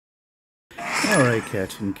Alright,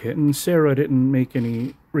 cats and kittens. Sarah didn't make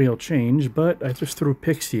any real change, but I just threw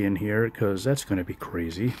Pixie in here because that's going to be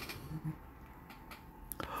crazy.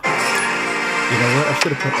 You know what? I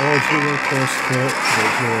should have put all zero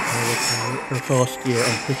cost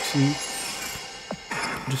on Pixie.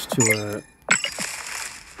 Just to, give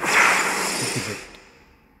it hit.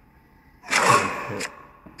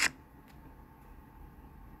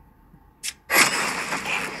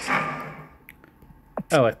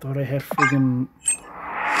 Oh, I thought I had friggin'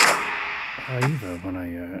 Aiva when I,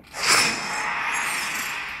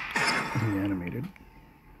 reanimated.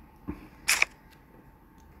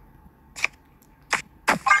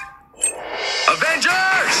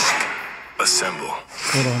 Avengers! Assemble.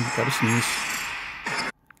 Hold on, gotta sneeze.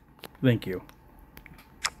 Thank you.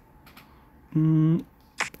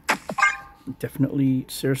 Definitely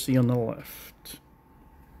Cersei on the left.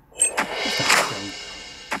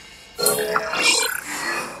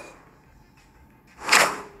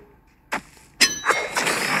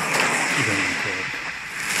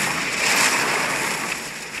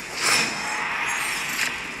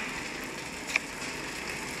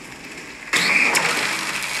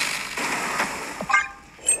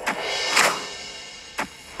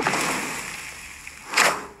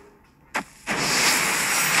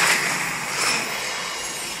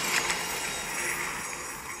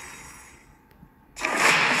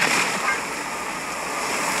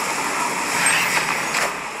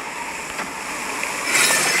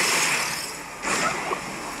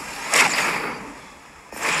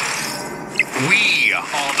 We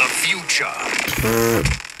are the future.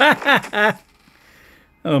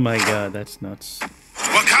 Oh my god, that's nuts.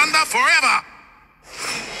 Wakanda forever!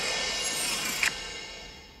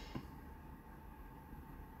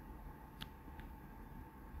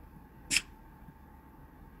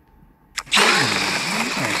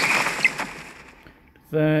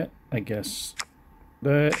 That, I guess.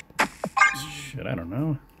 That. Shit, I don't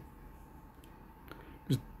know.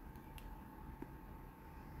 Just.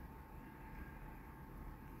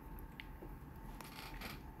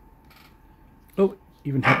 Oh,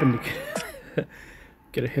 even happened to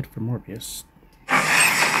get a hit for Morbius.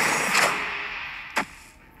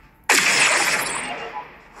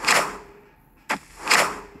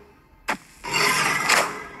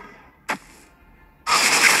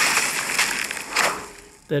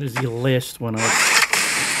 That is the last one out.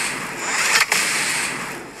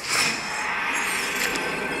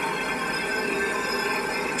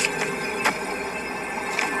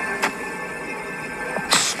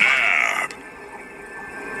 Snap!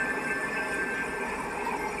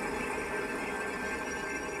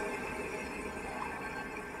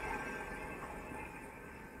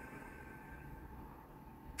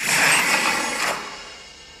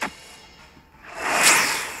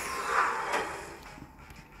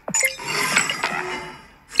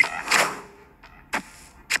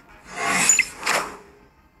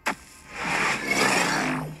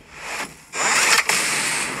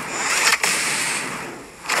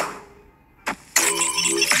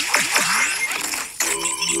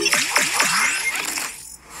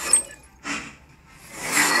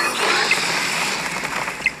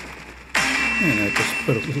 And I just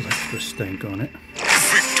put a little extra stank on it.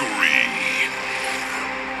 Victory!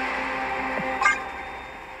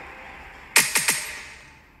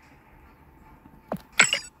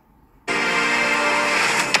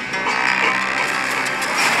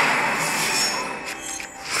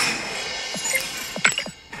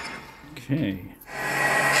 Okay.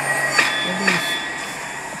 That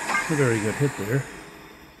was a very good hit there.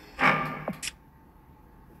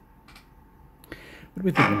 What do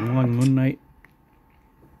we think of Long Moon Knight?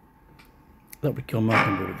 That would kill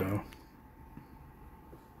Mockingbird, though.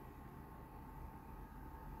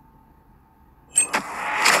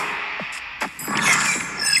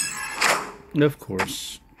 Of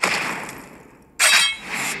course.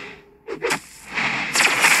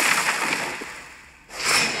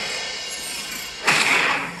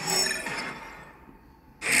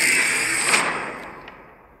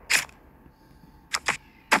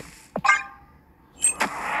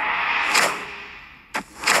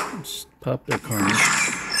 Let's pop their carnage.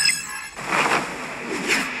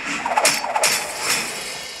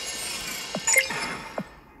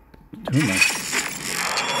 Tuma.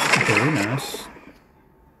 Very nice.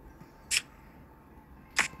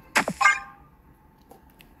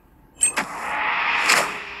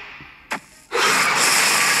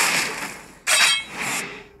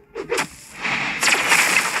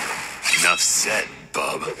 Enough said,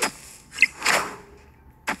 bub.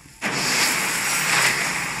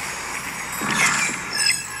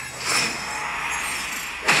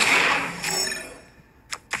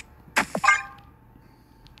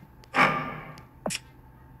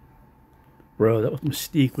 Bro, that with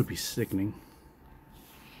Mystique would be sickening.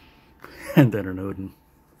 And then an Odin.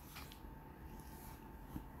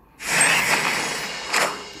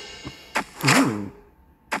 Ooh.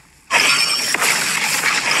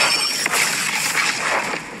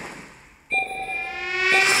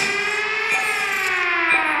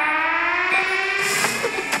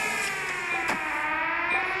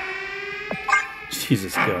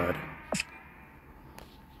 Jesus God.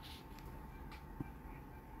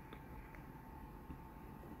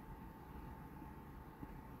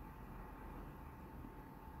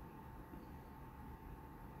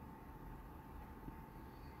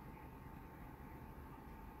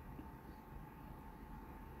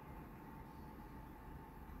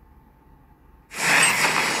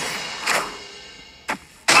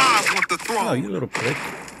 I want the throne. Oh, you little prick.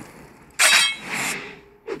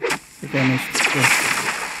 Think I missed.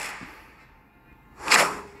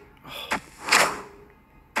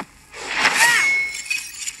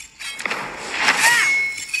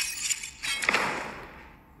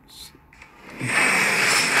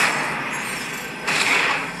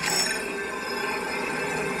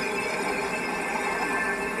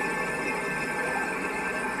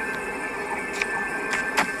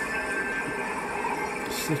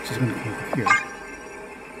 Six is going to come over here.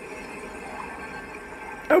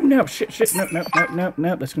 Oh no! Shit! No!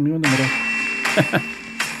 That's going to be in the middle.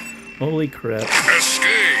 Holy crap!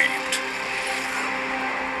 Escaped.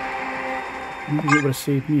 Maybe it would have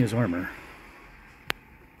saved me his armor.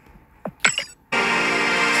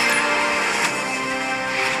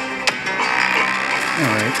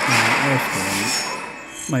 Alright, last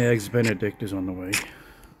one. My Eggs Benedict is on the way.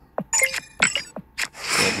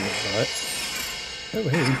 Oh,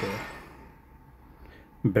 hey, okay.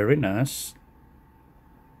 Very nice.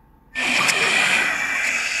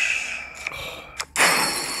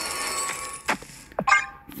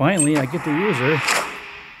 Finally, I get to use her.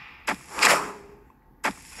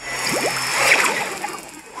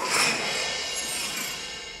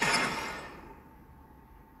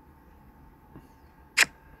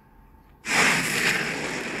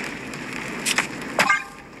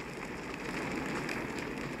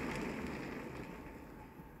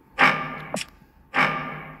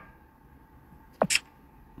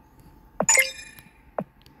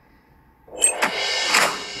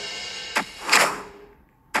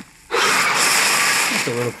 A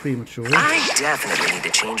little premature. I definitely need to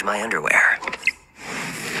change my underwear.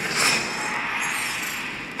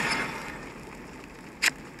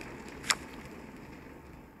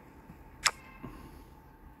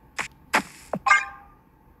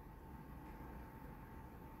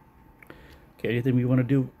 Okay, anything we want to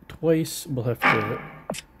do twice, we'll have to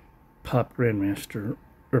pop Grandmaster,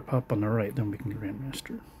 or pop on the right, then we can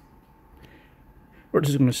Grandmaster. We're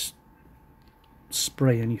just going to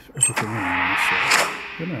spray everything in, so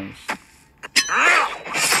who knows?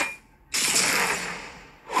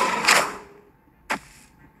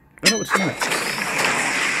 Oh no, it's not.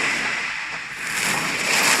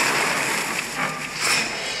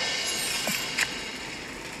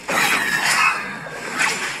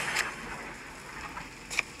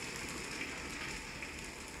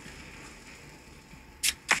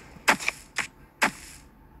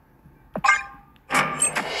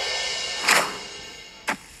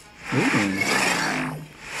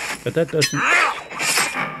 But that doesn't...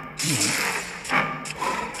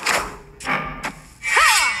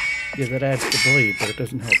 Yeah, that adds the blade, but it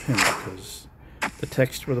doesn't help him because the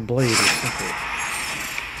texture of the blade is separate.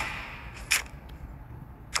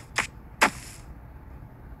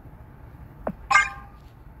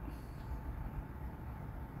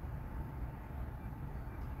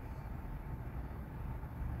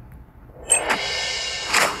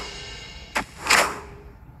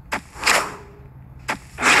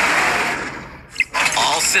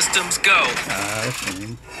 Systems go. That's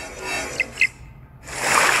lame.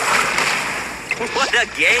 What a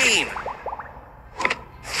game!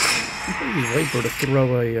 I'm pretty Viper to throw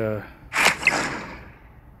a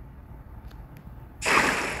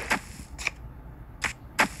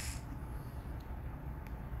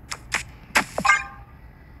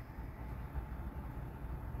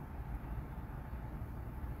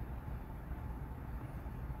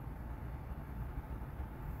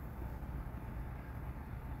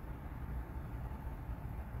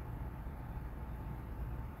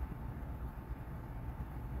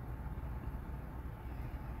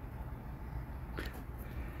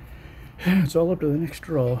It's all up to the next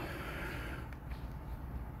draw. Oh,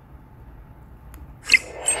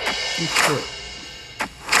 shit.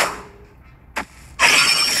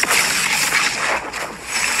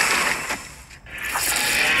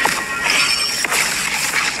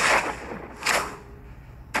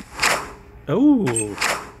 Oh.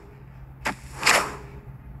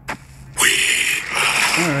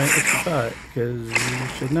 Alright, it's a thought, because you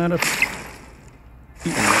should not have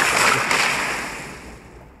eaten that.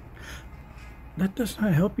 That does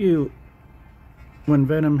not help you when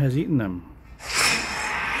Venom has eaten them.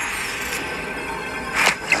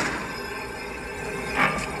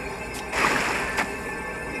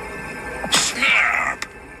 Snap!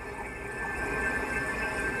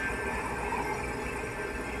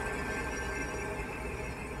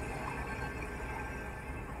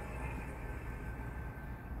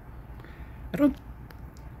 I don't...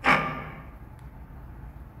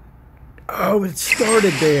 Oh, it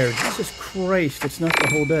started there. Jesus Christ, it's not the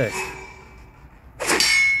whole day.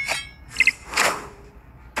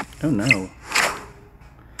 Oh no.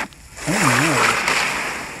 Oh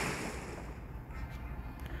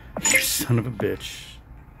no. You son of a bitch.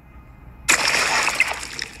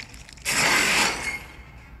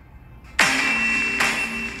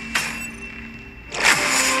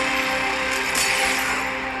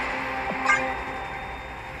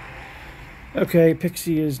 Okay,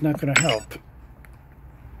 Pixie is not going to help.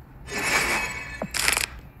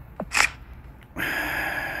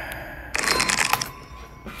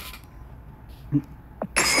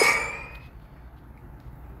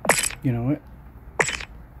 You know what?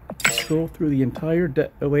 Scroll through the entire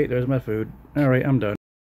oh wait, there's my food. Alright, I'm done.